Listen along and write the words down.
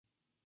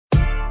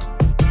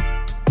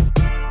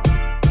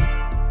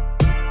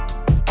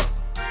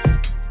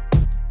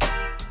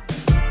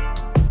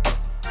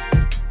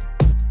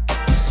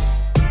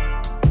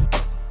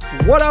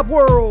What up,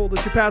 world?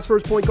 It's your past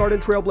first point guard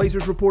and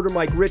Trailblazers reporter,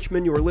 Mike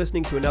Richmond. You are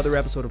listening to another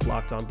episode of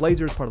Locked On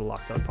Blazers, part of the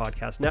Locked On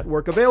Podcast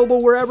Network,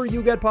 available wherever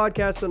you get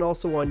podcasts and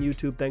also on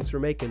YouTube. Thanks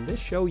for making this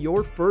show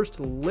your first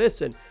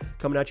listen.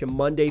 Coming at you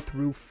Monday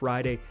through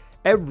Friday,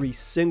 every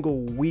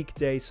single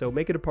weekday. So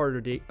make it a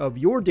part of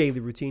your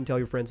daily routine. Tell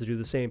your friends to do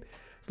the same.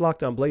 It's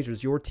Locked On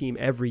Blazers, your team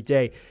every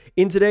day.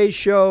 In today's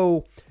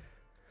show,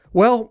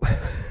 well...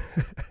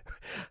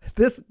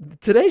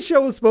 Today's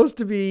show was supposed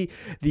to be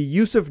the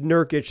Jusuf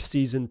Nurkic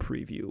season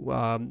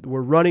preview.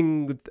 We're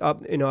running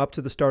up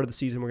to the start of the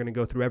season. We're going to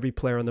go through every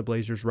player on the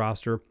Blazers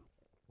roster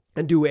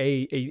and do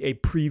a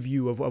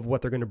preview of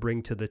what they're going to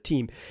bring to the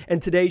team.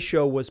 And today's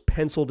show was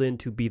penciled in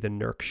to be the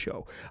Nurk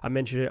show. I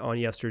mentioned it on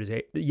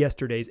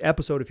yesterday's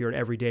episode. If you're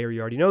an everydayer,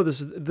 you already know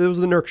this was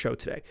the Nurk show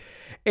today.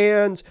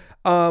 And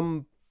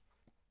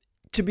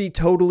to be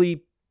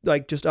totally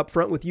just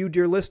upfront with you,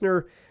 dear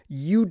listener,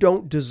 you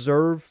don't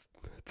deserve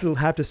to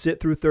have to sit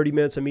through 30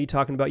 minutes of me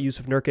talking about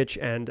Jusuf Nurkic,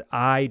 and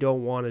I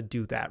don't want to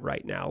do that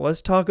right now.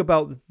 Let's talk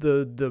about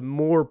the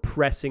more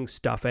pressing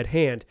stuff at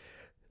hand.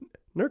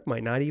 Nurk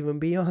might not even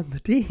be on the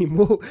team.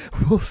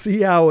 We'll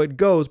see how it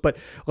goes, but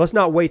let's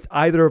not waste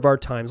either of our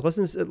times.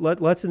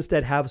 Let's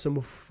instead have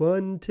some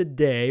fun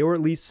today, or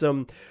at least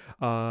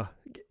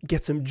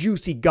get some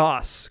juicy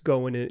goss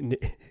going in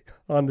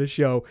on the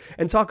show,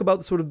 and talk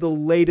about sort of the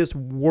latest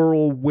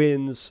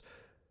whirlwinds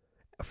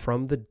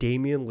from the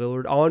Damian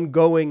Lillard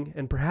ongoing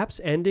and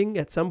perhaps ending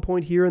at some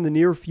point here in the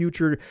near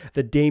future,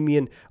 the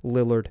Damian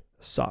Lillard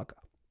saga.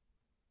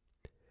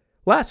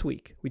 Last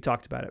week, we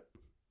talked about it,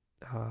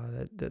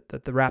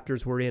 that the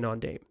Raptors were in on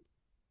Dame.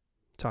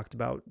 Talked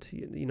about,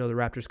 the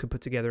Raptors could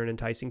put together an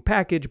enticing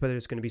package, but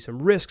there's going to be some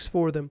risks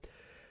for them.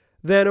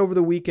 Then over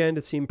the weekend,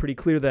 it seemed pretty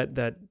clear that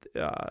the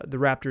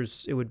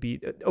Raptors, it would be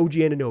OG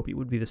Anunoby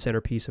would be the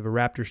centerpiece of a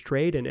Raptors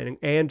trade,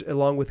 and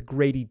along with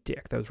Grady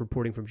Dick. That was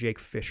reporting from Jake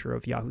Fisher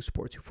of Yahoo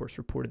Sports, who first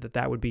reported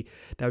that would be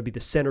the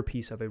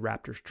centerpiece of a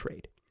Raptors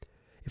trade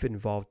if it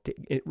involved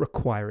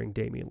requiring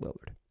Damian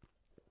Lillard.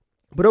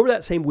 But over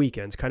that same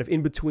weekend, kind of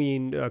in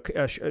between,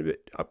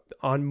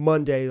 on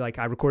Monday,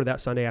 I recorded that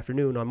Sunday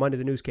afternoon, on Monday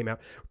the news came out,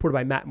 reported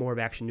by Matt Moore of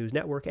Action News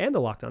Network and the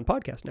Locked On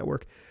Podcast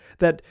Network,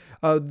 that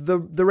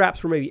the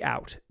Raps were maybe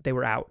out. They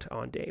were out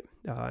on Dame.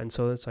 And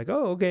so it's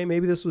okay,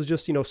 maybe this was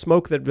just,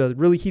 smoke that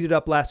really heated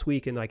up last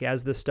week, and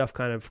as this stuff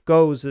kind of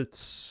goes,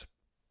 it's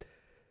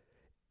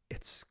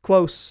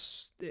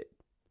close,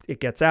 it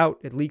gets out,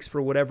 it leaks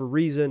for whatever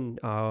reason,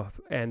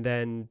 and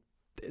then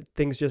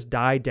things just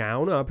die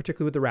down,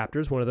 particularly with the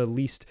Raptors, one of the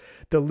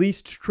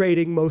least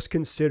trading, most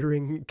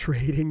considering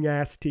trading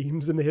ass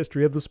teams in the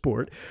history of the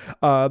sport.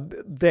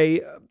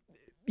 It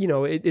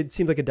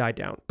seemed like it died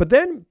down. But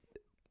then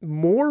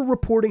more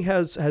reporting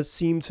has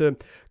seemed to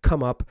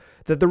come up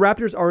that the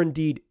Raptors are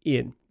indeed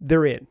in.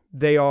 They're in.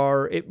 They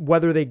are,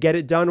 whether they get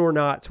it done or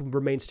not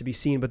remains to be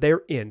seen, but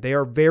they're in. They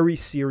are very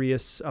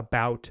serious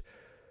about,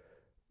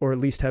 or at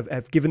least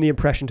have given the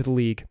impression to the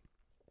league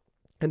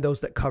and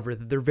those that cover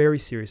that they're very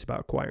serious about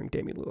acquiring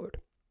Damian Lillard.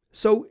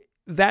 So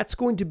that's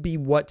going to be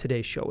what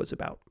today's show is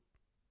about.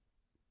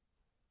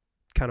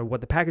 Kind of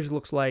what the package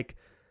looks like,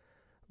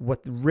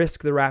 what the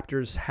risk the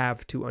Raptors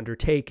have to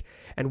undertake,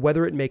 and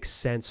whether it makes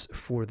sense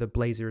for the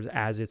Blazers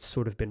as it's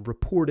sort of been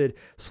reported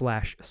 /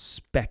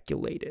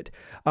 speculated.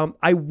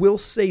 I will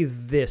say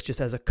this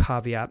just as a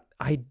caveat.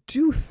 I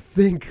do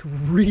think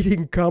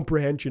reading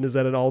comprehension is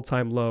at an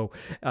all-time low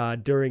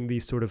during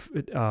these sort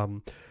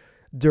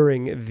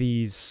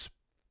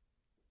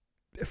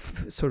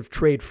of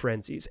trade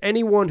frenzies.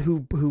 Anyone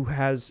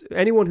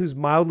who's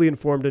mildly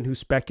informed and who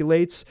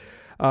speculates,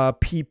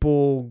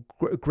 people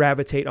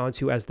gravitate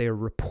onto as they are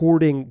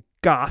reporting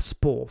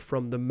gospel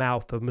from the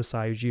mouth of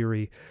Masai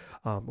Ujiri,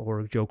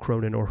 or Joe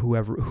Cronin, or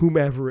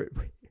whomever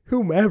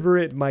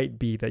it might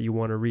be that you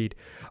want to read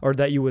or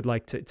that you would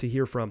like to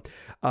hear from.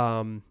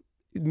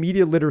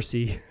 Media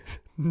literacy,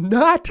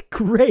 not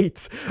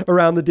great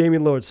around the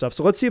Damian Lillard stuff.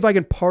 So let's see if I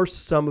can parse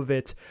some of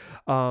it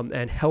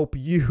and help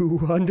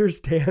you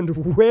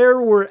understand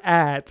where we're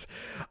at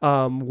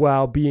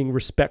while being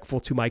respectful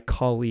to my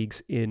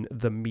colleagues in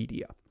the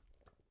media.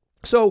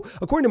 So,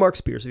 according to Mark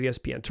Spears of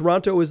ESPN,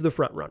 Toronto is the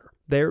front runner.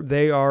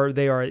 They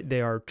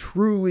are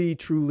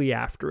truly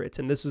after it,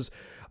 and this is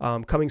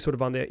coming sort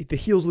of on the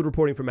heels of the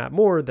reporting from Matt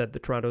Moore that the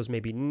Toronto's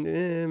maybe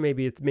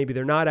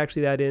they're not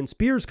actually that in.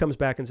 Spears comes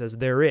back and says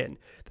they're in.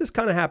 This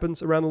kind of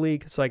happens around the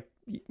league. It's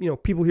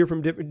people hear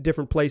from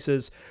different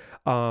places.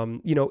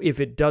 If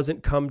it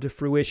doesn't come to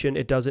fruition,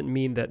 it doesn't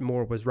mean that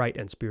Moore was right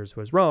and Spears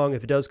was wrong.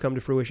 If it does come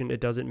to fruition, it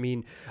doesn't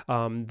mean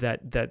that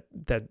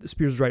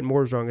Spears was right and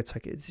Moore was wrong. It's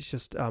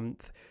just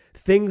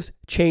things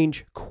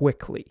change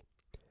quickly.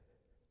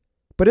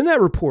 But in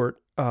that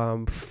report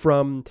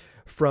from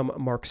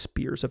Mark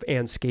Spears of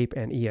Anscape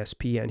and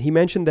ESPN, he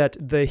mentioned that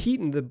the Heat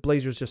and the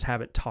Blazers just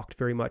haven't talked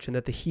very much, and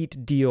that the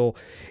Heat deal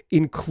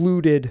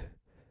included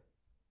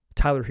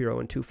Tyler Hero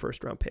and 2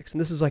 first-round picks. And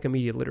this is like a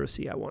media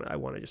literacy I want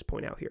to just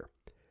point out here.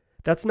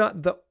 That's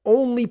not the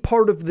only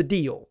part of the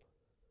deal,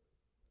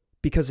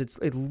 because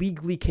it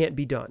legally can't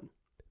be done.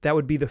 That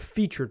would be the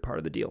featured part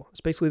of the deal.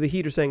 It's basically the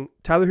Heat are saying,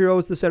 Tyler Hero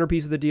is the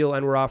centerpiece of the deal,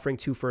 and we're offering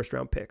 2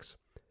 first-round picks.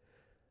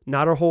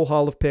 Not our whole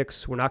haul of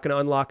picks. We're not going to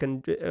unlock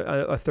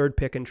a third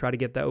pick and try to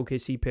get that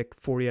OKC pick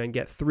for you and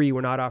get 3.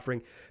 We're not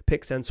offering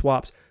picks and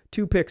swaps.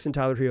 2 picks in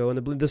Tyler Hero,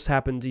 and this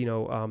happened,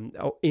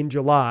 in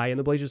July, and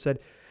the Blazers said,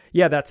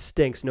 yeah, that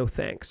stinks. No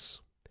thanks.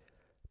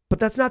 But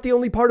that's not the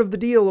only part of the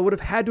deal. It would have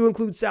had to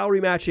include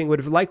salary matching. Would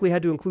have likely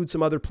had to include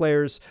some other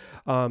players.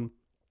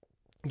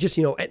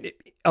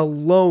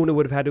 Alone, it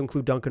would have had to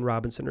include Duncan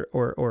Robinson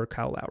or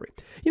Kyle Lowry.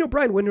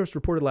 Brian Windhorst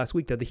reported last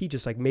week that the Heat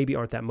just maybe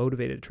aren't that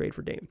motivated to trade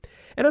for Dame.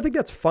 And I think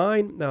that's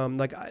fine.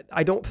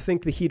 I don't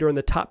think the Heat are in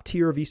the top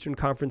tier of Eastern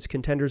Conference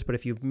contenders, but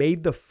if you've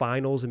made the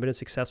finals and been as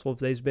successful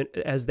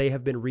as they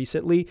have been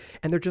recently,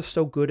 and they're just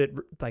so good at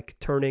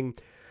turning,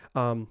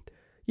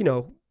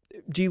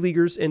 G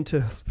Leaguers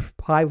into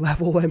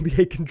high-level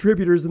NBA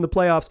contributors in the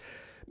playoffs,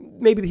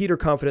 maybe the Heat are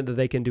confident that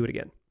they can do it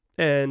again.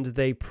 And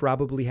they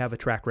probably have a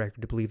track record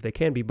to believe they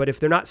can be. But if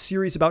they're not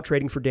serious about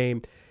trading for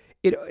Dame,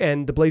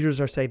 and the Blazers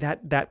are saying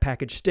that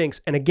package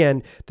stinks. And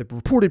again, the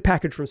reported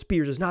package from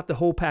Spears is not the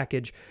whole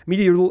package.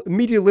 Media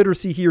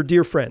literacy here,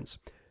 dear friends.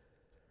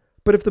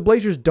 But if the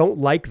Blazers don't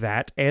like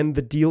that and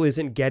the deal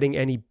isn't getting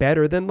any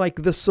better, then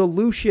the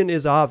solution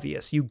is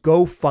obvious. You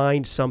go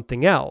find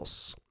something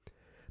else.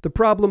 The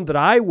problem that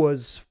I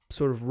was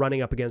sort of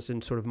running up against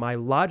in sort of my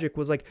logic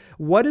was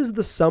what is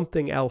the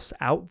something else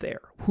out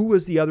there? Who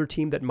is the other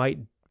team that might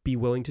be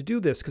willing to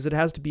do this? Because it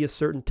has to be a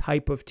certain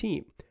type of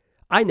team.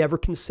 I never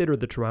considered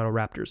the Toronto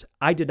Raptors.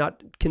 I did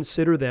not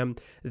consider them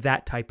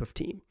that type of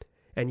team.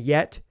 And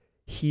yet,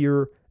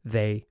 here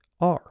they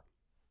are.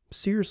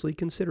 Seriously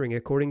considering,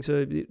 according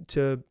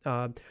to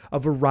a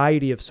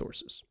variety of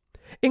sources,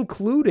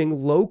 including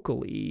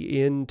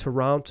locally in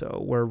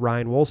Toronto, where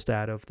Ryan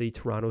Wolstad of the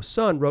Toronto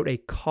Sun wrote a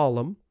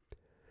column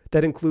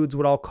that includes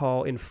what I'll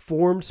call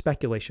informed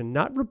speculation,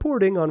 not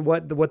reporting on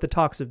what the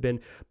talks have been,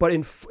 but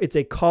it's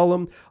a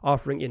column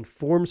offering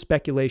informed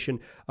speculation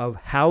of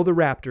how the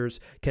Raptors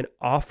can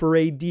offer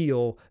a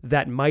deal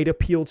that might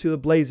appeal to the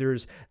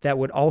Blazers that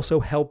would also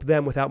help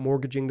them without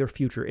mortgaging their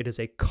future. It is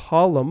a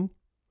column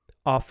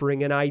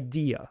offering an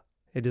idea.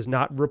 It is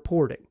not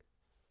reporting.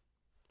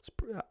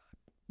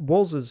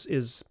 Wolves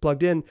is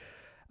plugged in.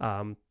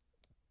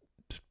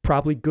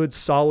 Probably good,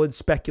 solid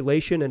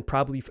speculation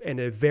and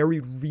a very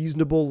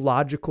reasonable,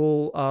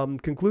 logical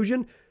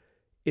conclusion.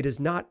 It is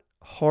not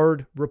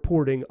hard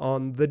reporting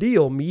on the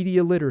deal.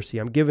 Media literacy.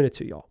 I'm giving it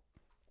to y'all.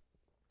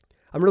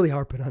 I'm really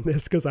harping on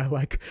this because I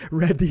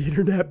read the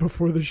internet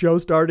before the show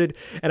started,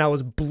 and I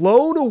was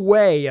blown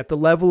away at the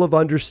level of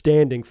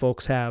understanding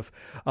folks have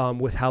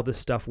with how this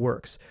stuff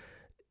works.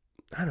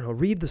 I don't know.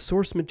 Read the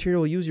source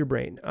material. Use your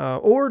brain,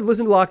 or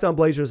listen to Locked On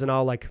Blazers, and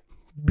I'll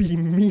be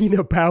mean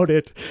about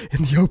it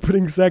in the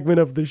opening segment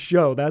of the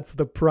show. That's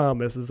the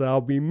promise, is that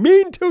I'll be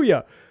mean to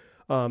you.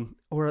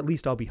 Or at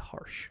least I'll be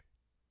harsh.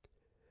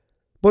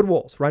 But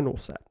Ryan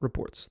Wolstad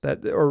reports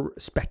that, or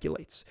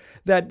speculates,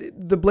 that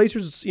the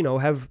Blazers,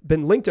 have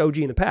been linked to OG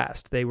in the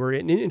past. They were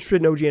interested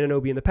in OG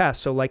Anunoby in the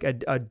past. So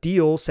a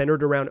deal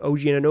centered around OG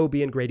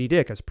Anunoby and Grady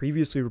Dick, as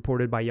previously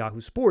reported by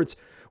Yahoo Sports,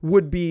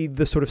 would be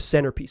the sort of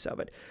centerpiece of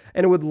it.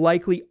 And it would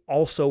likely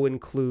also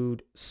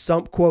include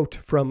some quote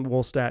from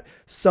Wolstad,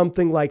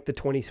 something like the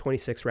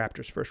 2026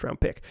 Raptors first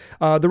round pick.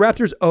 The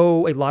Raptors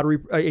owe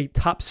a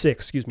top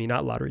 6,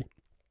 not lottery.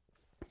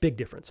 Big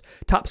difference.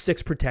 Top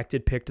 6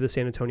 protected pick to the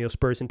San Antonio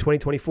Spurs in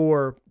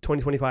 2024,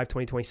 2025,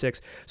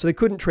 2026. So they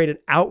couldn't trade an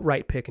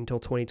outright pick until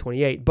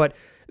 2028, but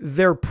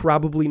they're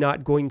probably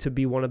not going to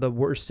be one of the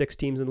worst 6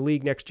 teams in the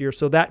league next year.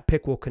 So that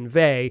pick will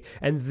convey,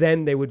 and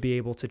then they would be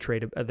able to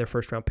trade their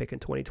first round pick in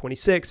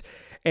 2026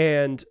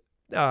 and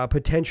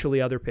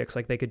potentially other picks.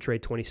 They could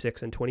trade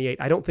 26 and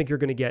 28. I don't think you're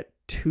going to get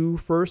 2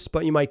 firsts,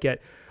 but you might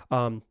get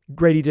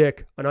Grady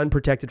Dick, an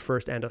unprotected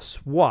first, and a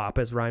swap,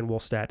 as Ryan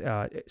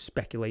Wolstad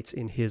speculates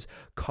in his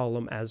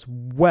column as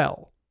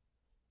well.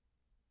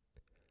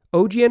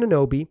 OG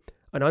Anunoby,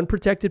 an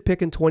unprotected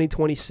pick in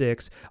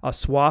 2026, a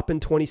swap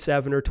in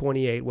 27 or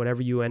 28,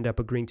 whatever you end up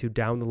agreeing to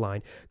down the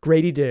line.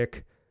 Grady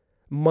Dick,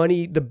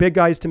 money, the big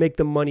guys to make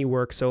the money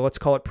work, so let's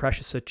call it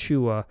Precious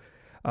Achiuwa.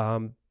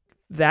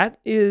 That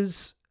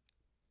is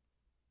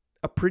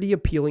a pretty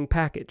appealing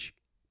package,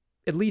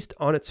 at least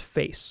on its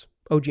face.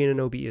 OG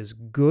Anunoby is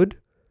good.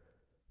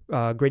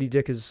 Grady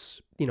Dick is,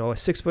 a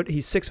 6 foot.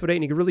 He's 6'8"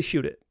 and he can really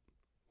shoot it.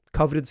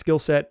 Coveted skill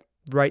set,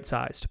 right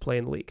size to play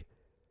in the league.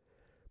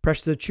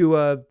 Precious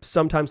Achiuwa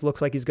sometimes looks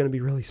like he's going to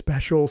be really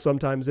special,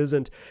 sometimes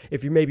isn't.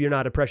 If you're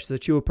not a Precious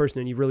Achiuwa person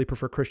and you really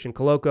prefer Christian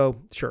Koloko,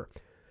 sure,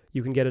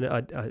 you can get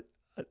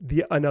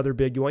another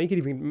big you want. You can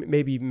even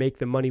maybe make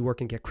the money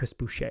work and get Chris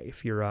Boucher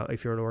if you're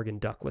an Oregon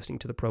Duck listening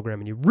to the program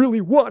and you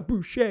really want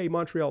Boucher,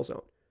 Montreal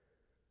zone.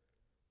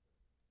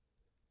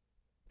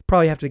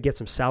 Probably have to get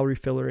some salary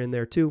filler in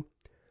there too.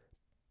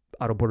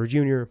 Otto Porter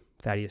Jr.,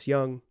 Thaddeus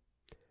Young.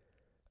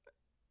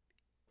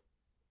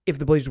 If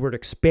the Blazers were to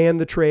expand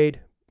the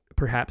trade,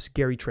 perhaps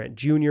Gary Trent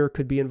Jr.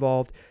 could be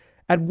involved.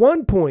 At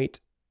one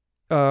point,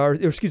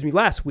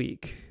 last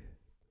week,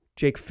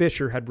 Jake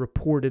Fisher, had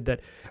reported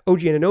that OG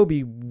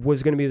Anunoby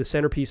was going to be the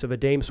centerpiece of a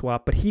Dame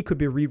swap, but he could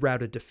be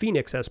rerouted to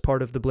Phoenix as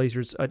part of the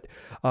Blazers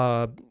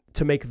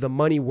to make the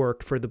money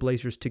work for the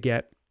Blazers to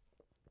get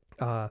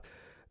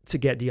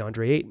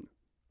DeAndre Ayton.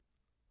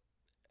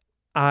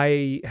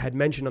 I had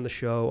mentioned on the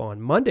show,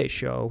 on Monday's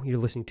show, you're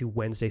listening to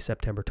Wednesday,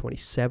 September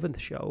 27th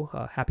show.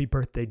 Happy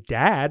birthday,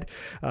 Dad.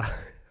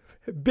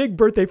 Big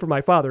birthday for my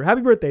father.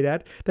 Happy birthday,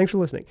 Dad. Thanks for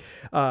listening.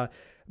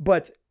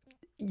 But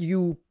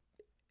you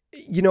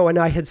know, and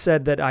I had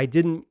said that I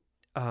didn't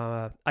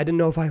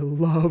know if I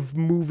love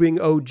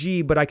moving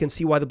OG, but I can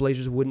see why the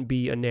Blazers wouldn't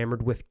be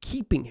enamored with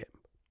keeping him.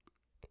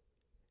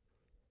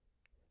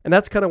 And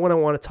that's kind of what I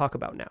want to talk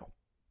about now.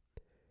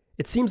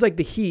 It seems like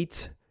the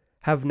Heat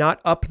have not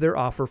upped their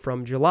offer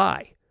from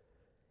July.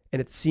 And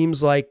it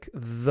seems like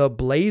the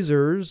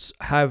Blazers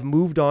have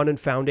moved on and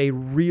found a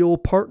real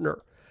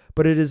partner.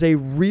 But it is a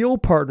real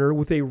partner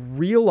with a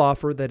real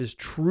offer that is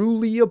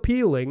truly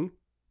appealing,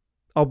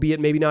 albeit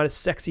maybe not as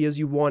sexy as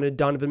you wanted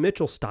Donovan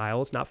Mitchell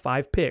style. It's not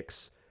 5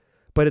 picks.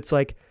 But it's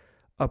like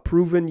a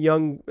proven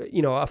young,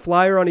 a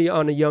flyer on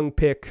a young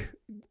pick,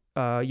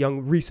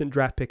 young recent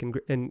draft pick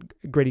and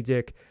Grady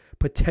Dick,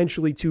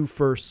 potentially 2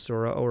 firsts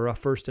or a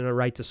first and a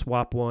right to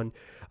swap one.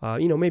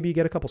 Maybe you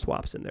get a couple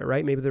swaps in there,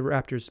 right? Maybe the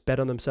Raptors bet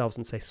on themselves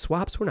and say,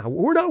 swaps, we're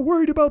not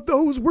worried about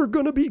those. We're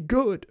going to be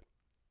good.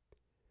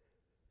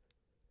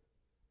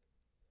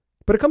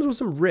 But it comes with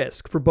some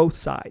risk for both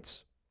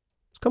sides.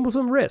 It comes with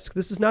some risk.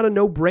 This is not a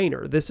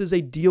no-brainer. This is a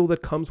deal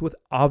that comes with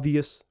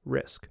obvious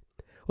risk.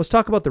 Let's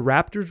talk about the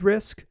Raptors'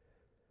 risk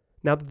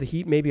now that the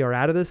Heat maybe are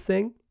out of this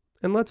thing.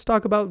 And let's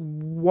talk about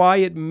why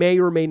it may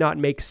or may not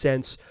make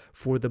sense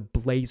for the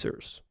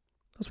Blazers.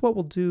 That's what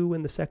we'll do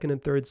in the second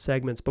and third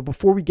segments. But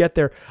before we get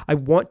there, I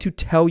want to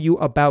tell you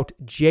about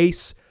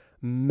Jase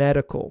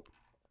Medical.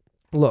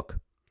 Look,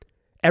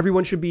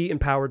 everyone should be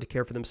empowered to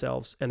care for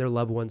themselves and their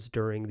loved ones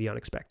during the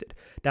unexpected.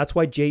 That's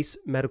why Jase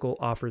Medical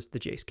offers the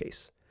Jase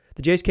case.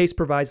 The Jase case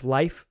provides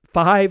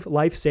 5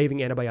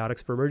 life-saving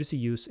antibiotics for emergency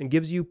use and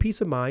gives you peace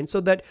of mind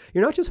so that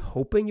you're not just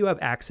hoping you have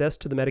access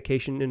to the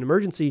medication in an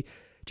emergency.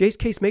 Jase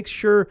case makes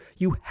sure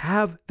you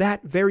have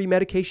that very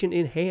medication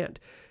in hand.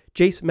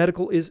 Jase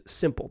Medical is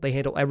simple. They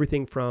handle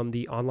everything from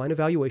the online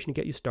evaluation to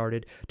get you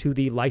started to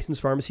the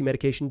licensed pharmacy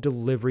medication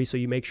delivery so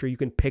you make sure you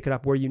can pick it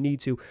up where you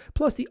need to,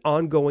 plus the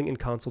ongoing and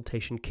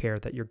consultation care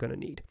that you're going to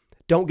need.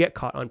 Don't get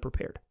caught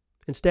unprepared.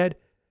 Instead,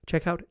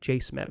 check out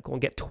Jase Medical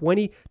and get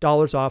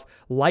 $20 off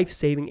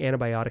life-saving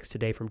antibiotics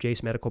today from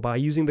Jase Medical by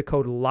using the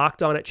code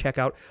LOCKEDON at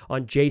checkout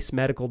on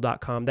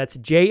jasemedical.com. That's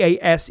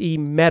JASE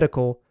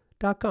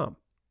medical.com.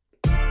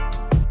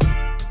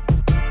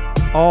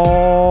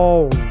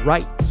 All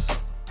right.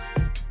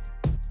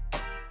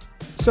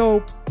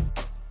 So,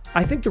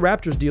 I think the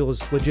Raptors deal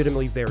is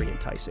legitimately very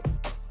enticing.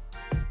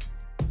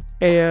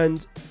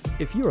 And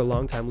if you're a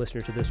longtime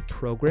listener to this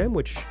program,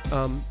 which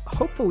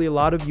hopefully a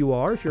lot of you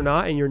are, if you're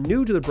not and you're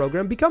new to the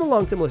program, become a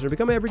longtime listener.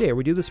 Become it every day.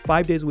 We do this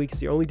 5 days a week.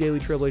 It's the only daily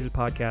Trailblazers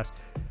podcast.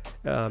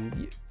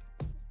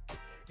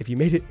 If you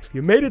made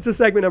it to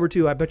segment number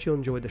 2, I bet you'll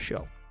enjoy the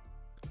show.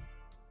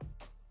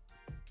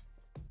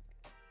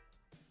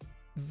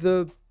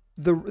 The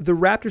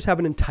Raptors have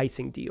an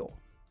enticing deal.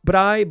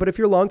 But if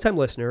you're a longtime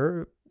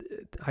listener,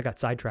 I got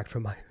sidetracked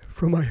from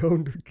my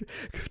own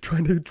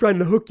trying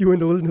to hook you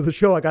into listening to the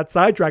show. I got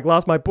sidetracked,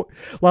 lost my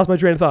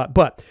train of thought.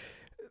 But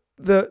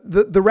the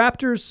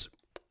Raptors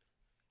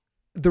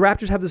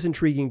have this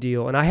intriguing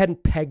deal, and I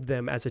hadn't pegged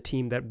them as a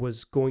team that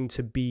was going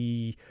to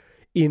be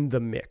in the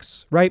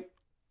mix, right?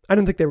 I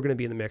didn't think they were going to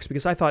be in the mix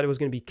because I thought it was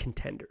going to be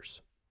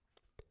contenders.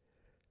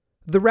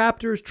 The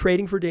Raptors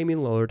trading for Damian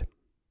Lillard,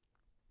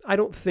 I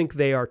don't think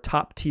they are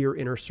top-tier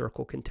inner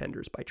circle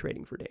contenders by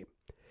trading for Dame.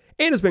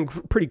 And it's been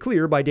pretty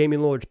clear by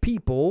Damian Lillard's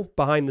people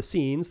behind the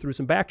scenes through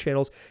some back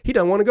channels, he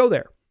doesn't want to go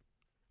there.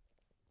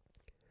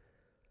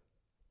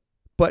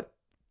 But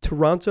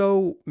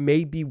Toronto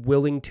may be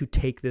willing to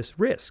take this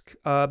risk.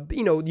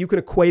 You can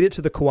equate it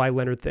to the Kawhi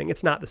Leonard thing.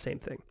 It's not the same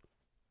thing.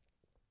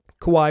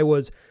 Kawhi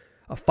was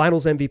a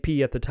Finals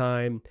MVP at the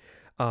time.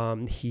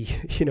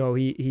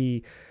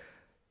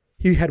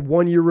 He had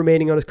 1 year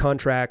remaining on his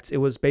contract. It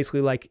was basically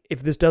like,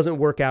 if this doesn't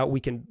work out, we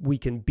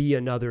can be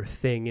another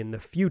thing in the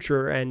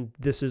future. And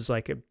this is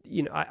like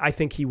I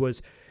think he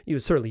was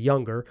certainly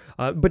younger,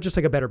 but just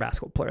like a better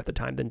basketball player at the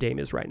time than Dame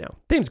is right now.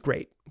 Dame's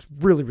great. It's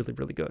really, really,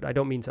 really good. I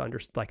don't mean to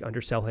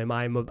undersell him.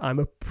 I'm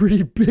a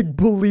pretty big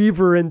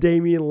believer in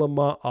Damian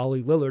Lamont,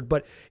 Ollie Lillard,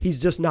 but he's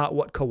just not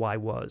what Kawhi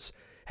was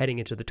heading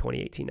into the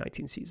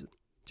 2018-19 season.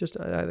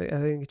 I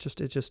think it's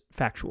just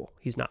factual.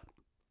 He's not.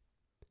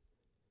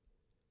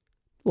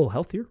 A little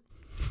healthier,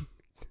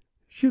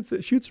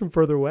 shoots from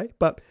further away,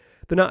 but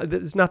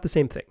it's not the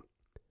same thing.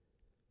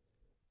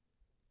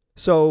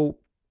 So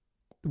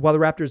while the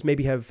Raptors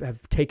maybe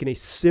have taken a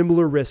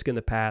similar risk in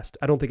the past,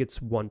 I don't think it's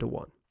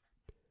 1-to-1.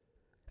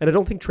 And I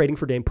don't think trading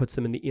for Dame puts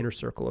them in the inner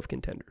circle of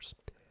contenders.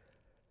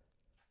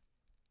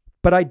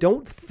 But I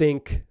don't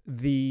think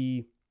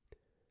the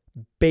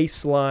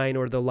baseline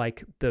or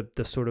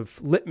the sort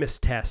of litmus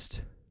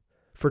test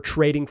for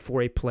trading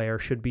for a player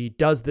should be,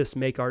 does this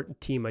make our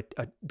team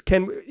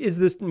is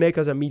this make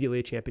us immediately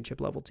a championship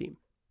level team?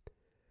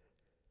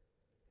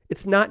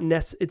 It's not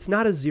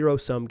a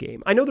zero-sum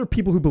game. I know there are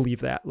people who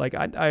believe that. Like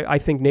I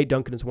think Nate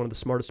Duncan is one of the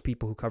smartest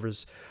people who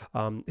covers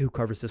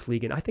this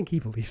league, and I think he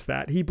believes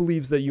that. He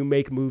believes that you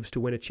make moves to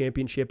win a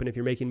championship, and if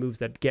you're making moves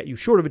that get you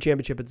short of a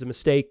championship, it's a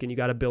mistake, and you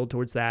got to build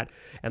towards that.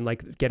 And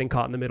like getting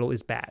caught in the middle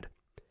is bad.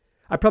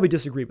 I probably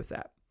disagree with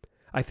that.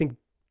 I think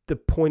the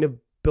point of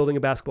building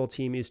a basketball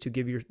team is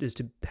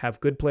to have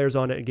good players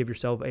on it and give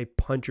yourself a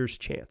puncher's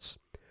chance.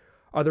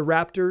 Are the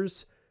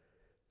Raptors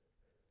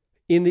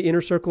in the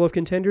inner circle of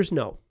contenders?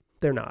 No.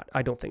 They're not.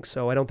 I don't think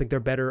so. I don't think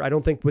they're better. I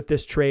don't think with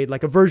this trade,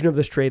 like a version of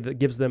this trade that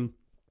gives them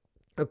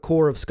a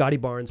core of Scotty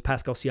Barnes,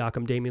 Pascal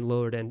Siakam, Damian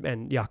Lillard,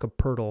 and Jakob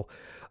Poeltl,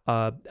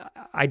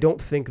 I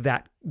don't think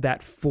that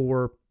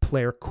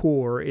 4-player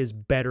core is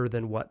better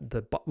than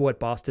what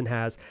Boston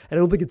has, and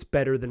I don't think it's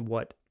better than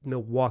what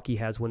Milwaukee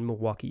has when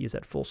Milwaukee is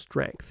at full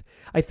strength.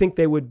 I think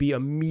they would be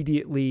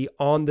immediately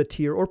on the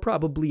tier or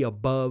probably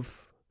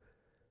above,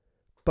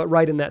 but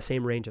right in that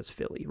same range as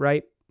Philly,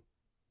 right?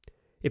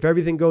 If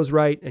everything goes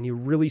right and you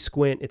really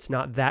squint, it's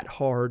not that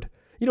hard.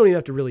 You don't even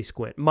have to really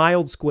squint.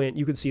 Mild squint,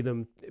 you could see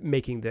them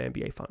making the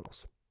NBA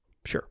Finals.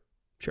 Sure.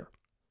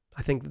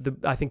 I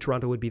think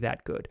Toronto would be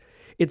that good.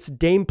 It's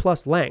Dame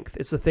plus length.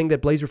 It's the thing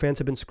that Blazer fans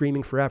have been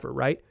screaming forever,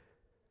 right?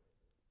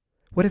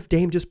 What if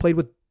Dame just played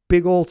with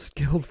big old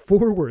skilled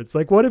forwards?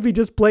 Like, what if he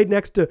just played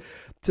next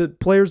to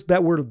players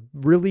that were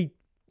really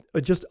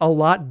just a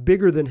lot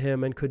bigger than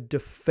him and could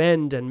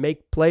defend and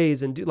make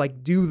plays and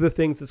do the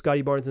things that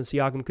Scotty Barnes and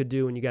Siakam could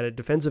do, and you got a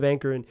defensive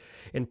anchor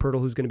in Poeltl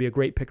who's going to be a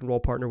great pick and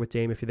roll partner with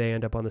Dame if they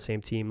end up on the same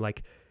team.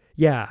 Like,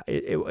 yeah,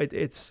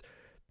 it's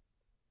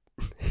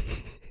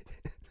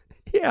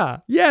yeah,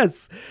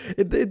 yes,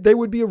 they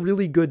would be a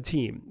really good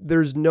team.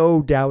 There's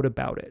no doubt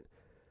about it.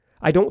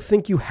 I don't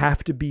think you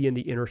have to be in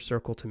the inner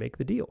circle to make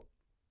the deal,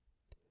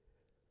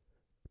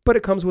 but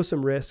it comes with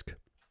some risk.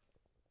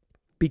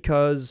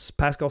 Because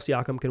Pascal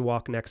Siakam can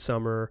walk next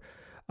summer.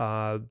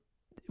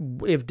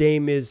 If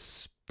Dame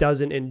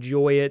doesn't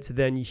enjoy it,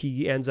 then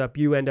you end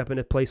up in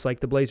a place like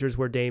the Blazers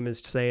where Dame is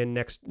saying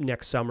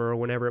next summer or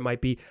whenever it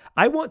might be,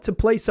 I want to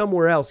play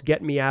somewhere else,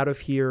 get me out of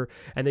here,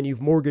 and then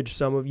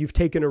you've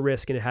taken a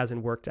risk and it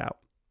hasn't worked out.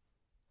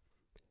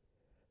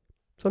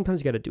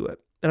 Sometimes you got to do it.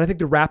 And I think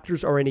the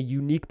Raptors are in a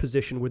unique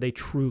position where they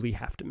truly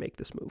have to make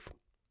this move.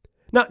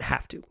 Not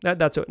have to.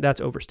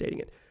 That's overstating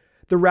it.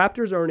 The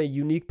Raptors are in a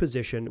unique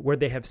position where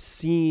they have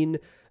seen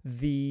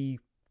the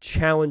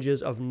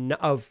challenges of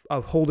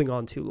holding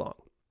on too long.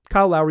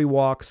 Kyle Lowry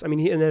walks. I mean,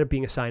 he ended up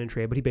being a sign and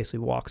trade, but he basically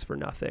walks for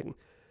nothing.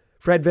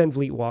 Fred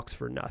VanVleet walks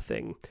for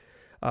nothing.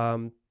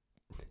 I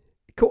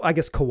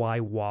guess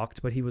Kawhi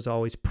walked, but he was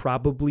always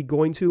probably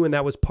going to, and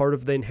that was part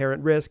of the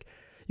inherent risk.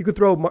 You could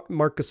throw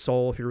Marc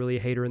Gasol if you're really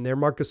a hater in there.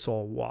 Marc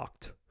Gasol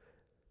walked.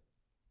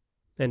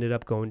 Ended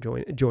up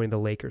joining the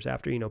Lakers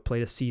after,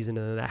 played a season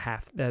and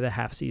then the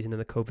half season in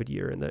the COVID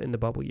year in the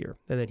bubble year,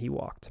 and then he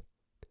walked.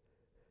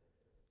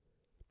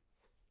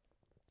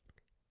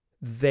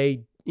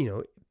 They,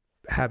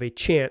 have a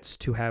chance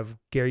to have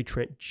Gary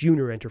Trent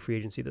Jr. enter free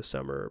agency this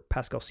summer,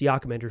 Pascal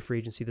Siakam enter free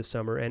agency this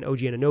summer, and OG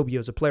Anunoby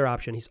is a player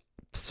option. He's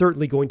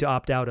certainly going to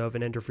opt out of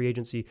and enter free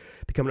agency,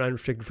 become an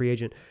unrestricted free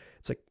agent.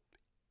 It's like,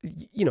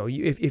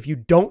 if you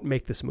don't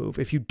make this move,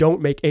 if you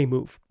don't make a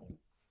move,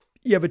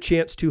 you have a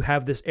chance to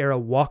have this era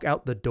walk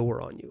out the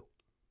door on you.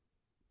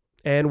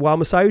 And while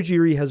Masai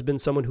Ujiri has been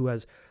someone who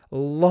has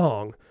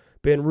long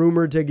been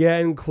rumored to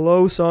get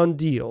close on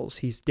deals,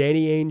 he's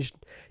Danny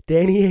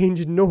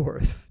Ainge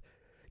North,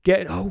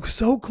 getting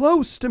so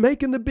close to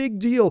making the big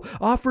deal.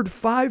 Offered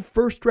 5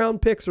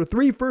 first-round picks or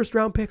 3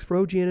 first-round picks for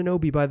OG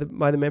Anunoby by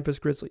the Memphis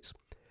Grizzlies,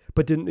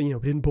 but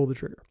didn't pull the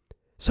trigger.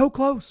 So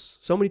close,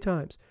 so many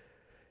times.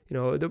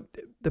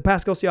 The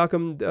Pascal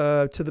Siakam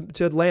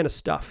to Atlanta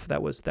stuff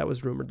that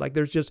was rumored. Like,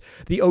 there's just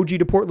the OG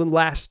to Portland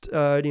last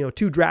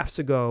 2 drafts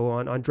ago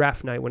on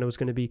draft night when it was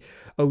going to be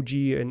OG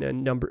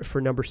and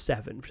number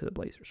 7 for the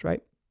Blazers,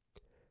 right?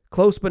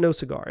 Close but no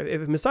cigar.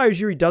 If Masai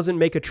Ujiri doesn't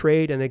make a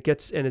trade and it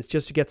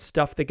just gets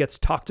stuff that gets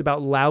talked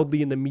about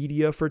loudly in the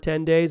media for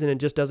 10 days and it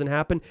just doesn't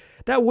happen,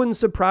 that wouldn't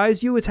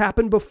surprise you. It's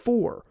happened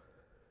before.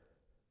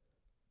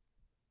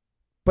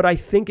 But I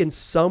think in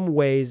some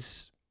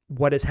ways,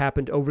 what has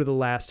happened over the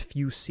last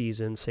few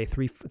seasons, say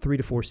three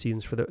to 4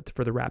 seasons for the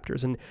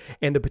Raptors,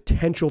 and the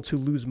potential to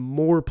lose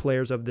more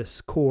players of this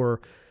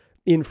core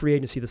in free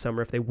agency this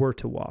summer if they were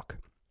to walk.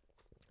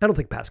 I don't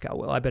think Pascal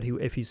will. I bet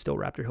if he's still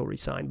Raptor, he'll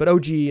resign. But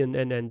OG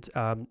and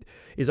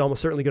is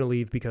almost certainly going to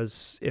leave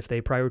because if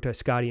they prioritize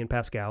Scotty and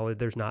Pascal,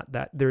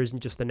 there isn't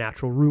just the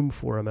natural room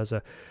for him as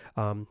a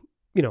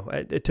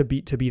to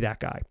be that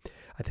guy.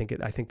 I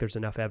think there's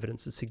enough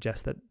evidence to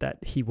suggest that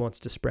he wants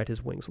to spread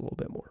his wings a little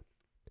bit more.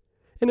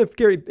 And if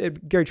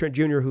Gary Trent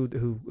Jr.,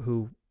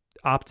 who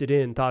opted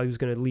in, thought he was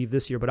going to leave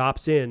this year, but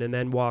opts in and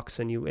then walks,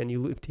 and you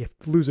have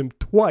to lose him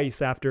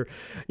twice after,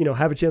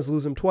 have a chance to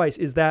lose him twice,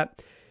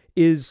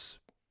 is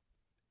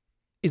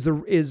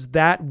Is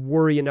that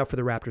worry enough for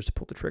the Raptors to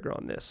pull the trigger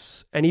on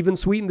this and even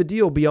sweeten the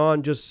deal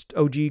beyond just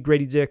OG,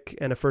 Grady Dick,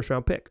 and a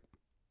first-round pick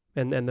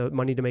and the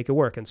money to make it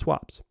work and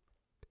swaps?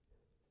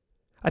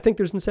 I think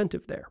there's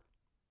incentive there.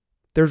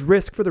 There's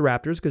risk for the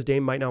Raptors because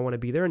Dame might not want to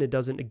be there, and it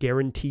doesn't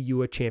guarantee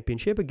you a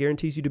championship. It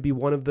guarantees you to be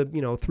one of the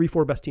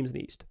 3-4 best teams in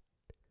the East.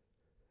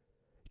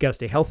 You got to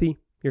stay healthy.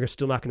 You're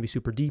still not going to be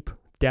super deep.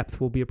 Depth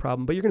will be a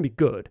problem, but you're going to be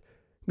good.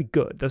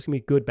 That's going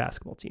to be a good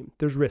basketball team.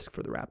 There's risk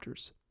for the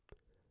Raptors.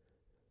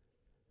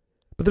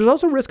 But there's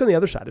also risk on the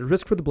other side. There's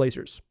risk for the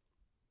Blazers.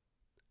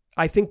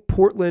 I think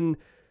Portland,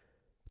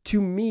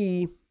 to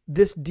me,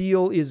 this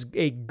deal is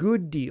a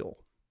good deal,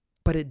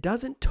 but it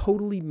doesn't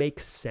totally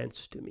make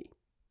sense to me.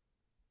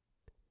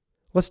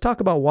 Let's talk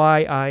about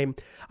why I'm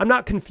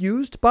not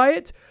confused by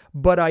it,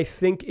 but I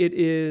think it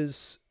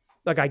is,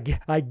 like, I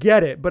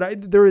get it,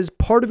 but there is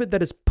part of it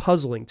that is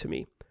puzzling to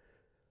me.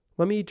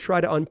 Let me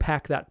try to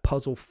unpack that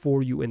puzzle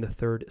for you in the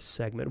third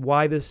segment.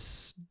 Why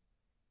this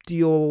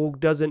deal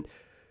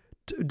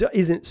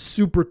isn't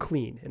super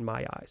clean in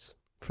my eyes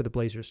for the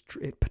Blazers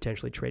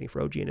potentially trading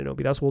for OG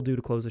Anunoby. That's what we'll do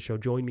to close the show.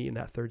 Join me in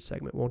that third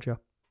segment, won't you?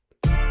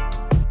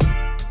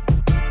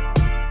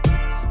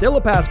 Still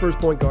a pass first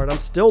point guard. I'm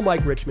still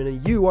Mike Richmond,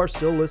 and you are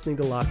still listening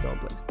to Locked On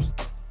Blazers.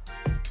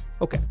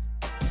 Okay.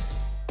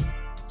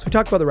 So we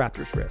talked about the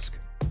Raptors' risk,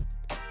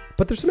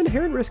 but there's some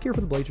inherent risk here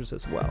for the Blazers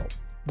as well.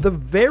 The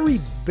very,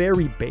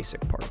 very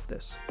basic part of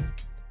this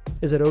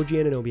is that OG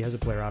Anunoby has a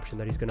player option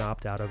that he's going to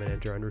opt out of and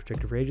enter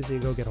unrestricted free agency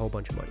and go get a whole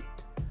bunch of money.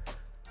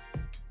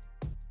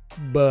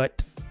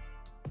 But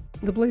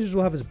the Blazers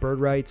will have his bird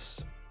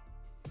rights.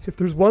 If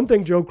there's one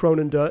thing Joe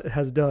Cronin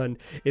has done,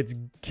 it's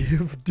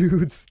give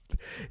dudes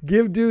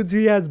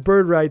he has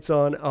bird rights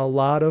on a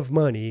lot of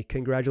money.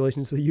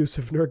 Congratulations to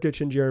Yusuf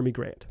Nurkic and Jeremy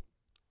Grant.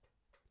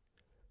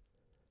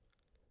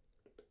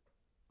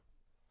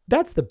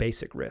 That's the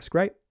basic risk,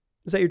 right?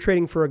 Is that you're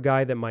trading for a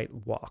guy that might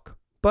walk.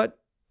 But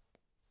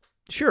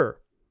sure.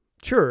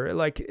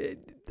 Like,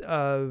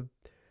 I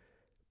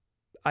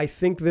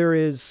think there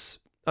is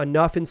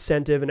enough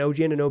incentive, and OG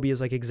Anunoby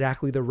is like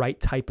exactly the right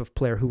type of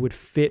player who would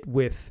fit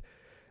with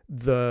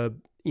the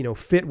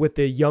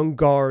young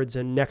guards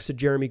and next to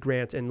Jeremy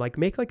Grant and like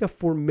make like a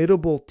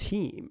formidable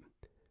team.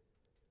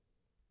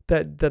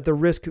 That the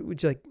risk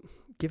would like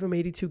give him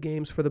 82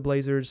 games for the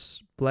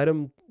Blazers, let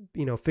him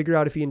figure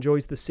out if he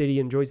enjoys the city,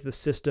 enjoys the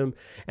system,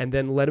 and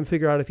then let him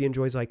figure out if he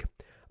enjoys like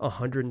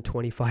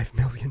 $125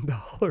 million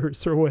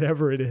or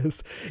whatever it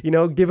is.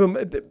 Give him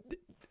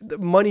the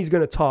money's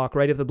going to talk,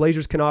 right? If the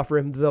Blazers can offer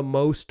him the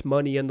most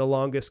money and the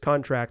longest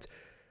contract,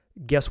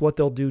 guess what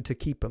they'll do to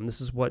keep him? This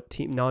is what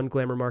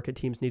non-glamour market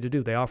teams need to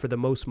do. They offer the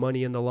most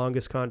money and the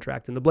longest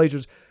contract, and the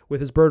Blazers,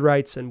 with his bird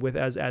rights and with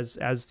as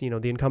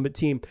the incumbent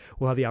team,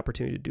 will have the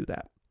opportunity to do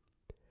that.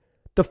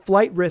 The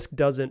flight risk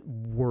doesn't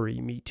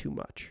worry me too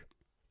much.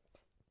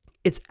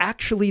 It's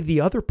actually the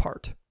other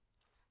part.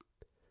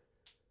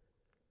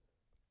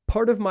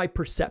 Part of my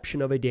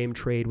perception of a Dame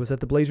trade was that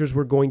the Blazers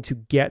were going to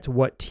get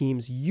what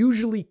teams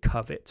usually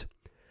covet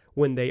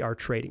when they are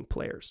trading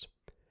players.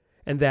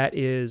 And that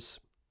is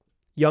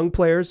young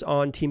players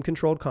on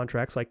team-controlled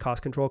contracts, like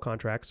cost-control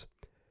contracts,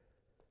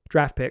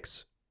 draft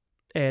picks,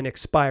 and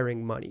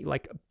expiring money,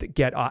 like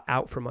get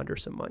out from under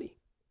some money.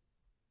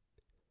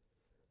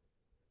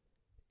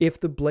 If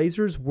the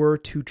Blazers were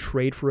to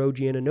trade for OG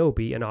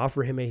Anunoby and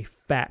offer him a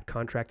fat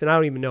contract, and I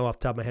don't even know off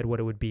the top of my head what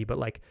it would be, but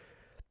like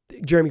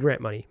Jeremy Grant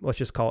money, let's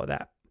just call it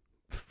that,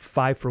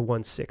 5 for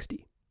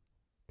 $160.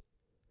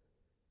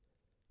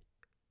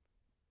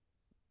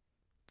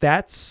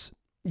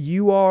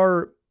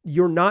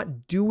 You're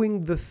not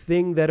doing the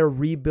thing that a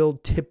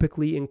rebuild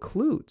typically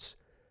includes.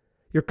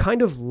 You're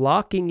kind of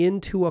locking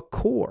into a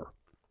core.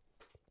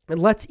 And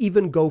let's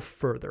even go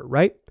further,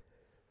 right?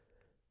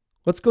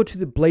 Let's go to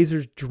the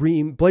Blazer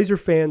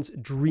fans'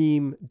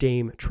 dream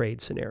Dame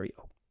trade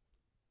scenario.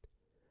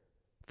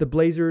 The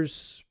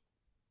Blazers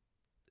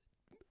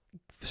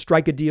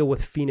strike a deal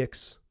with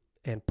Phoenix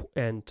and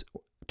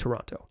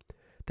Toronto.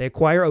 They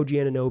acquire OG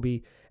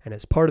Anunoby, and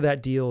as part of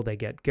that deal, they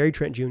get Gary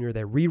Trent Jr.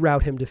 They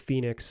reroute him to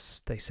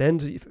Phoenix. They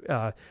send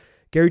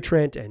Gary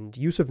Trent and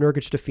Yusuf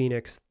Nurkic to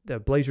Phoenix. The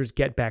Blazers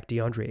get back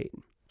DeAndre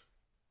Ayton.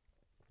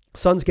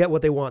 Suns get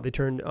what they want. They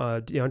turn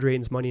DeAndre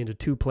Ayton's money into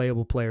 2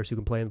 playable players who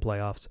can play in the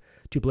playoffs.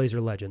 2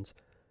 Blazer legends.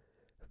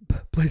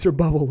 Blazer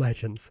bubble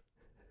legends.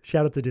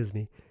 Shout out to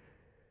Disney.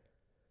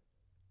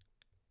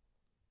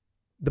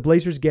 The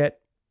Blazers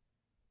get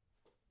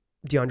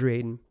DeAndre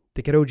Ayton.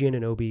 They get OG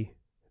Anunoby.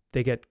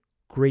 They get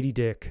Grady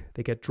Dick.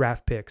 They get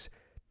draft picks.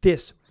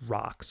 This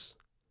rocks.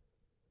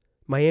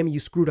 Miami, you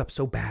screwed up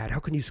so bad. How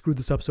can you screw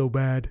this up so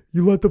bad?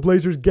 You let the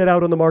Blazers get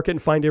out on the market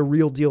and find a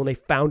real deal, and they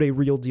found a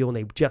real deal, and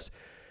they just...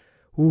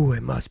 Ooh,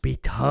 it must be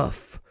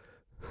tough.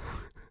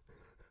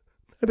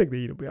 I think the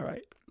Heat will be all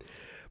right,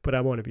 but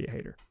I want to be a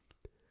hater.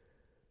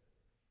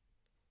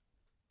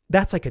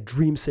 That's like a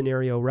dream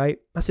scenario, right?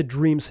 That's a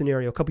dream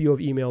scenario. A couple of you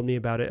have emailed me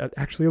about it.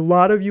 Actually, a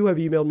lot of you have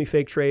emailed me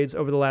fake trades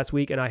over the last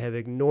week, and I have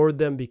ignored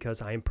them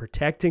because I am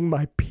protecting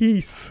my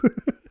peace.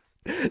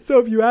 So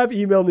if you have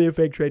emailed me a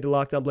fake trade to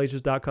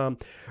lockedonblazers.com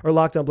or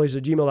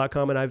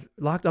lockedonblazers@gmail.com, and I've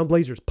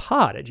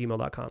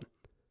lockedonblazerspod@gmail.com.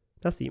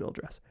 That's the email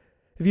address.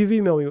 If you've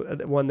emailed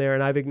me one there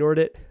and I've ignored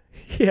it,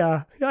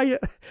 yeah,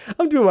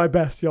 I'm doing my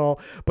best,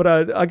 y'all. But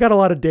I got a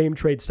lot of Dame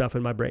trade stuff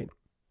in my brain.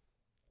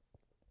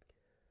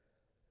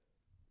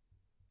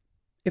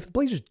 If the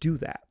Blazers do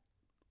that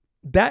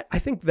I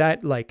think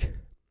that, like,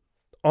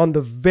 on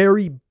the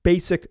very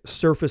basic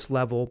surface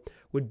level,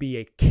 would be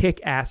a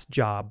kick-ass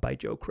job by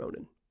Joe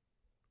Cronin.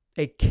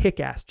 A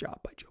kick-ass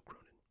job by Joe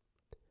Cronin.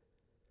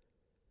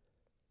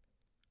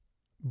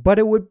 But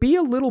it would be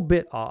a little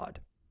bit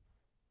odd.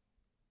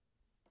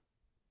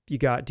 You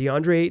got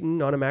DeAndre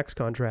Ayton on a max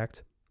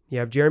contract. You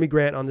have Jeremy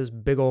Grant on this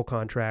big old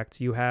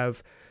contract. You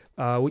have,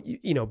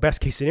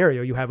 best case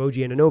scenario, you have OG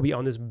Anunoby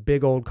on this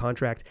big old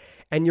contract.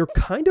 And you're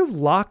kind of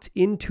locked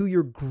into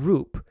your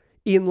group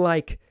in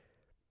like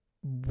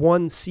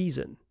one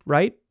season,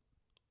 right?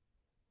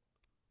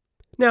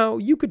 Now,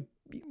 you can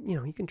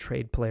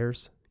trade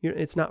players.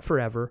 It's not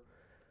forever.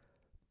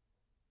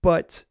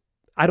 But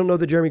I don't know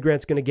that Jeremy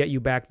Grant's going to get you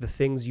back the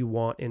things you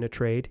want in a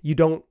trade. You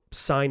don't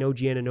sign OG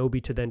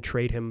Anunoby to then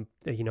trade him,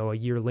 a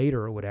year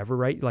later or whatever,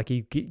 right? Like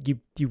you trade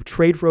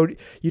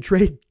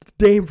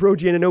Dame for OG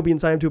Anunoby and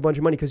sign him to a bunch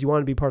of money because you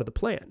want to be part of the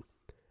plan.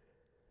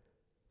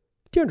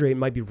 DeAndre Ayton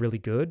might be really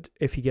good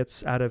if he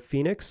gets out of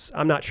Phoenix.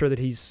 I'm not sure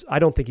that I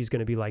don't think he's going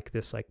to be like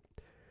this, like,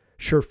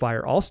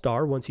 surefire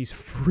all-star once he's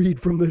freed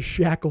from the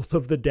shackles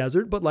of the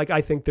desert. But like,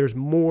 I think there's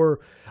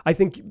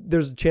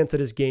a chance that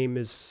his game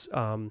is,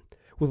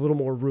 with a little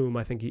more room,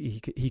 I think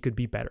he could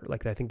be better.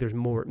 Like, I think there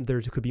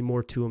could be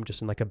more to him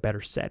just in like a better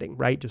setting,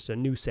 right? Just a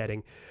new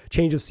setting,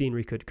 change of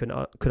scenery could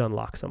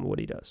unlock some of what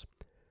he does.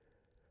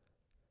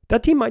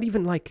 That team might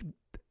even like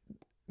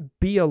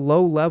be a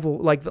low level,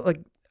 like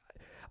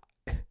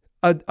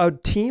a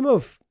team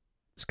of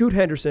Scoot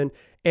Henderson,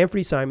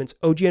 Anthony Simons,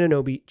 OG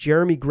Anunoby,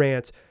 Jeremy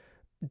Grant,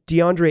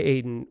 DeAndre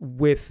Ayton,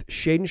 with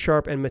Shaedon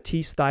Sharpe and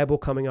Matisse Thybulle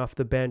coming off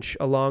the bench,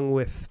 along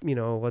with,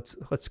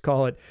 let's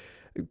call it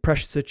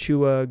Precious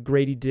Achiuwa,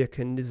 Grady Dick,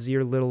 and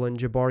Nazir Little, and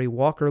Jabari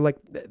Walker. Like,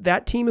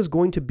 that team is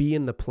going to be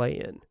in the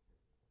play-in.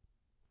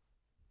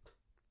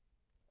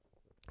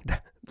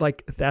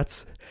 Like,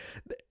 that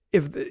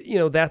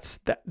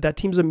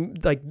team's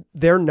like,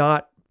 they're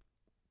not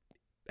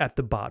at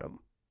the bottom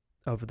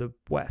of the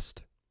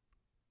West.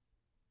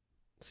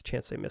 It's a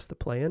chance they miss the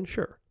play-in,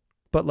 sure.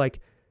 But like,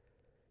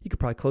 you could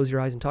probably close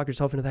your eyes and talk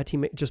yourself into that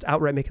team just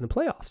outright making the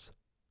playoffs.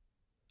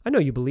 I know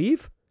you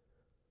believe.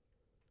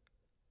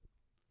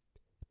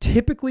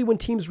 Typically, when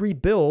teams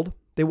rebuild,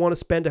 they want to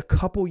spend a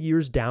couple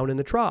years down in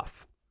the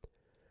trough.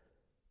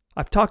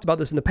 I've talked about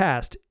this in the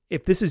past.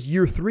 If this is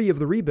year 3 of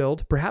the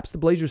rebuild, perhaps the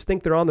Blazers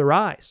think they're on the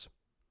rise.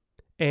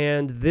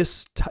 And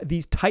these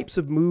types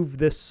of move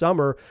this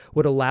summer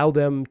would allow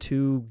them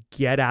to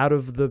get out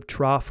of the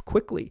trough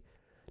quickly,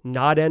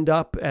 not end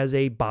up as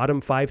a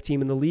bottom 5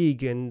 team in the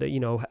league and,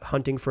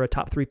 hunting for a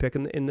top 3 pick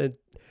in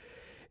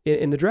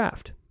the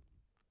draft.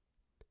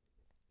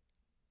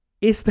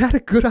 Is that a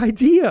good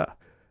idea?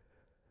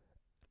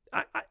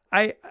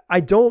 I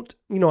don't,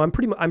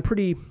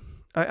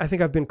 I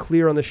think I've been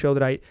clear on the show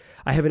that I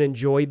haven't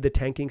enjoyed the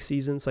tanking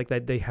seasons, like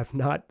that they have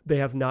not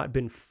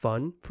been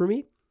fun for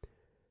me.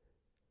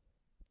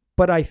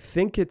 But I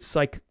think it's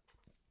like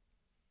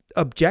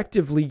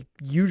objectively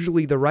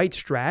usually the right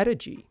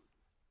strategy.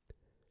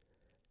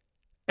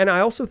 And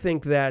I also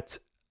think that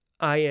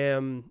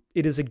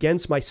it is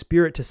against my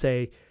spirit to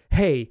say,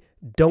 hey,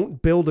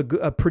 don't build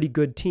a pretty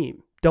good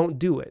team. Don't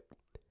do it.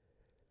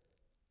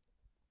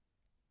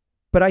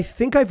 But I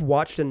think I've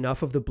watched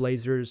enough of the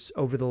Blazers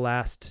over the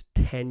last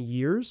 10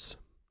 years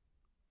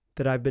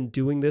that I've been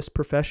doing this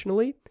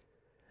professionally,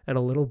 and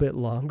a little bit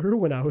longer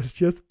when I was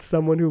just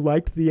someone who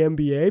liked the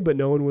NBA, but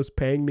no one was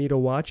paying me to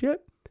watch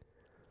it,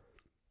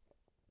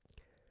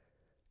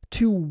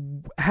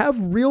 to have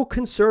real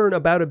concern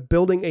about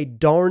building a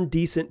darn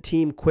decent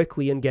team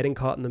quickly and getting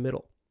caught in the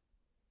middle.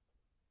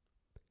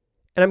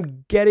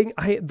 And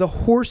the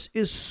horse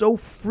is so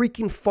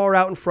freaking far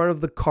out in front of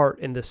the cart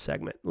in this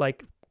segment.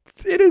 Like,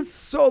 it is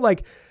so,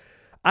 like,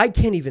 I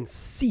can't even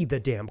see the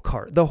damn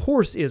cart. The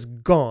horse is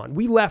gone.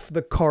 We left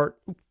the cart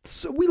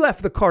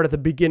at the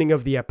beginning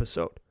of the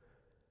episode.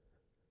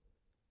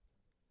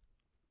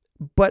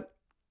 But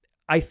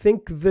I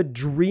think the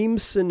dream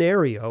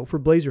scenario for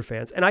Blazer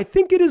fans, and I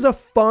think it is a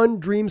fun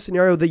dream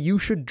scenario that you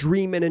should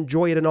dream and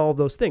enjoy it and all of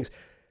those things.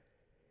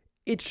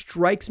 It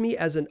strikes me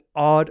as an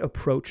odd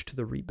approach to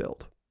the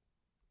rebuild.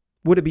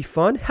 Would it be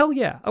fun? Hell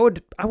yeah. I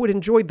would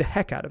enjoy the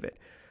heck out of it.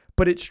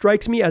 But it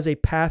strikes me as a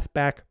path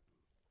back,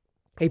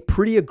 a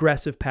pretty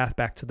aggressive path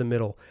back to the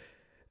middle,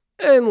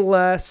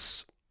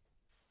 unless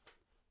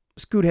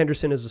Scoot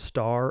Henderson is a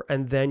star,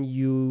 and then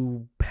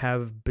you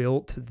have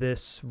built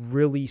this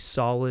really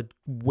solid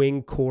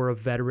wing core of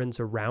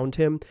veterans around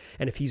him.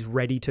 And if he's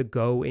ready to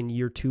go in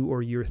year 2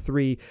 or year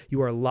 3,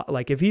 you are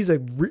like, if he's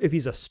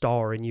a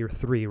star in year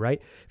 3,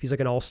 right? If he's like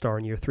an all-star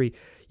in year 3,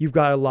 you've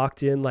got a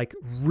locked in, like,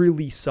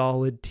 really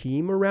solid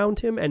team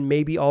around him. And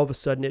maybe all of a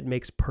sudden it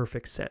makes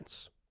perfect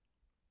sense.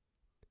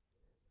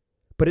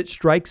 but it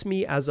strikes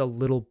me as a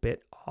little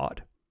bit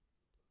odd.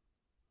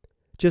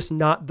 Just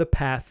not the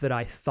path that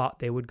I thought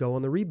they would go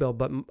on the rebuild.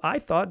 But I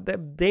thought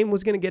that Dame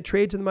was going to get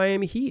traded to the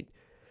Miami Heat.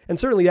 And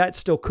certainly that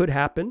still could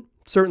happen.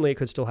 Certainly it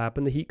could still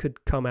happen. The Heat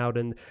could come out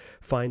and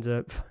find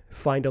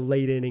a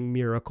late inning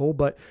miracle.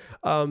 But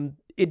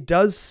it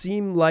does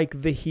seem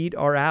like the Heat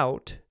are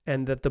out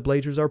and that the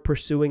Blazers are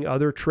pursuing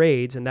other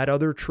trades. And that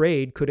other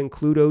trade could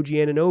include OG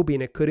Anunoby,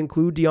 and it could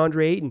include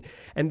DeAndre Ayton.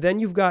 And then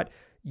you've got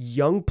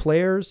young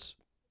players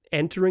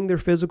entering their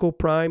physical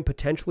prime,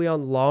 potentially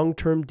on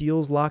long-term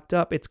deals locked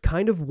up. It's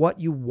kind of what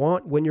you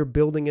want when you're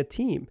building a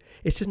team.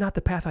 It's just not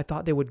the path I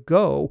thought they would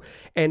go,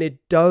 and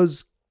it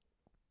does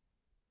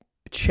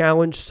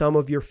challenge some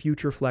of your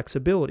future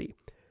flexibility.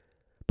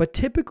 But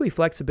typically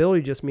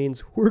flexibility just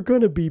means we're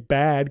going to be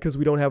bad because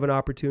we don't have an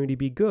opportunity to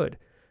be good.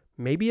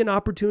 Maybe an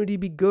opportunity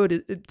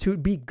to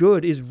be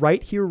good is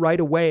right here, right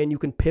away, and you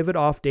can pivot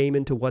off Dame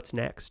into what's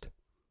next.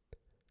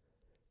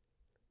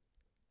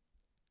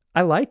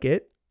 I like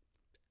it.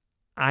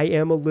 I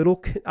am a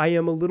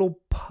little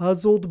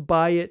puzzled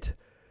by it.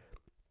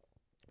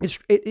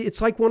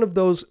 It's like one of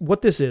those,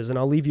 what this is, and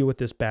I'll leave you with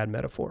this bad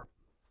metaphor.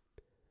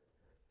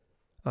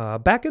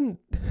 Back in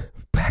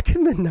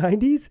the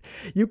 90s,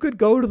 you could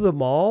go to the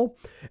mall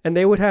and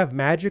they would have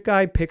Magic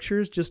Eye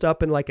pictures just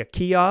up in like a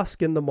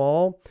kiosk in the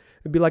mall.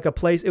 It'd be like a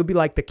place, it would be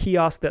like the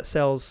kiosk that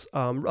sells,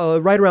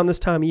 right around this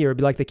time of year, it'd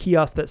be like the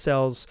kiosk that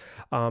sells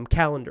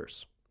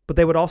calendars. But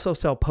they would also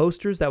sell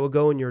posters that would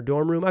go in your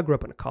dorm room. I grew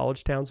up in a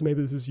college town, so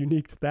maybe this is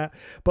unique to that.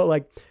 But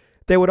like,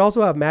 they would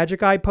also have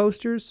Magic Eye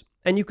posters,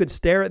 and you could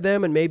stare at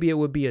them, and maybe it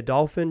would be a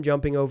dolphin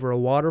jumping over a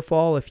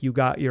waterfall if you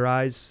got your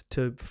eyes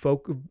to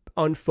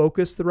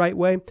unfocus the right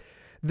way.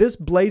 This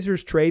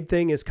Blazers trade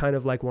thing is kind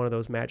of like one of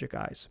those Magic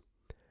Eyes.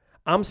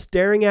 I'm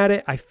staring at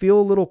it. I feel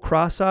a little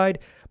cross-eyed,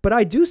 but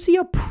I do see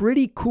a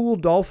pretty cool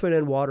dolphin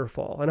and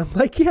waterfall. And I'm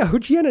like, yeah,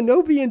 OG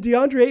Anunoby and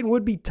DeAndre Ayton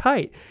would be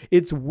tight.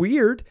 It's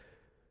weird,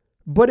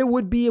 but it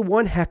would be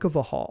one heck of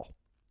a haul.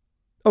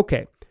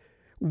 Okay,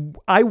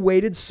 I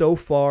waded so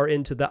far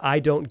into the I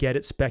don't get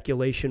it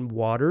speculation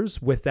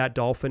waters with that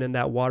dolphin and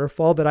that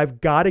waterfall that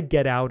I've got to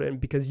get out, and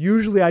because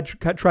usually I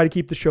try to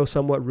keep the show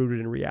somewhat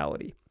rooted in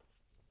reality.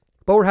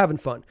 But we're having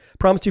fun.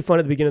 Promised you fun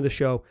at the beginning of the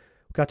show.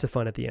 Got to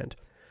fun at the end.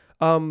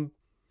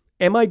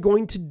 Am I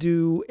going to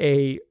do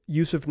a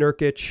Jusuf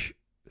Nurkic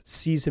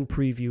season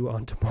preview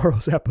on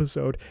tomorrow's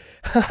episode?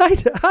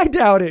 I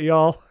doubt it,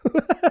 y'all.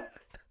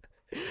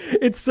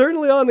 It's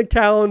certainly on the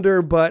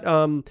calendar, but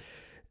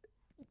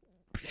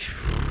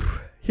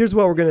here's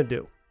what we're going to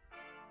do.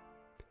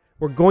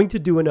 We're going to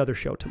do another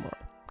show tomorrow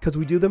because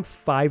we do them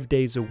 5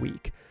 days a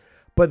week.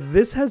 But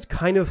this has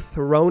kind of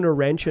thrown a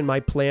wrench in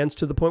my plans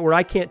to the point where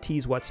I can't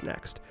tease what's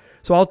next.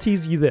 So I'll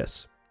tease you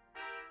this.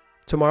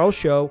 Tomorrow's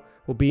show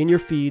will be in your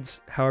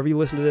feeds, however you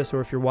listen to this,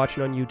 or if you're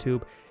watching on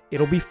YouTube.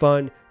 It'll be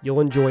fun.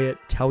 You'll enjoy it.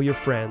 Tell your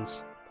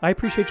friends. I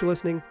appreciate you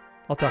listening.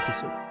 I'll talk to you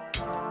soon.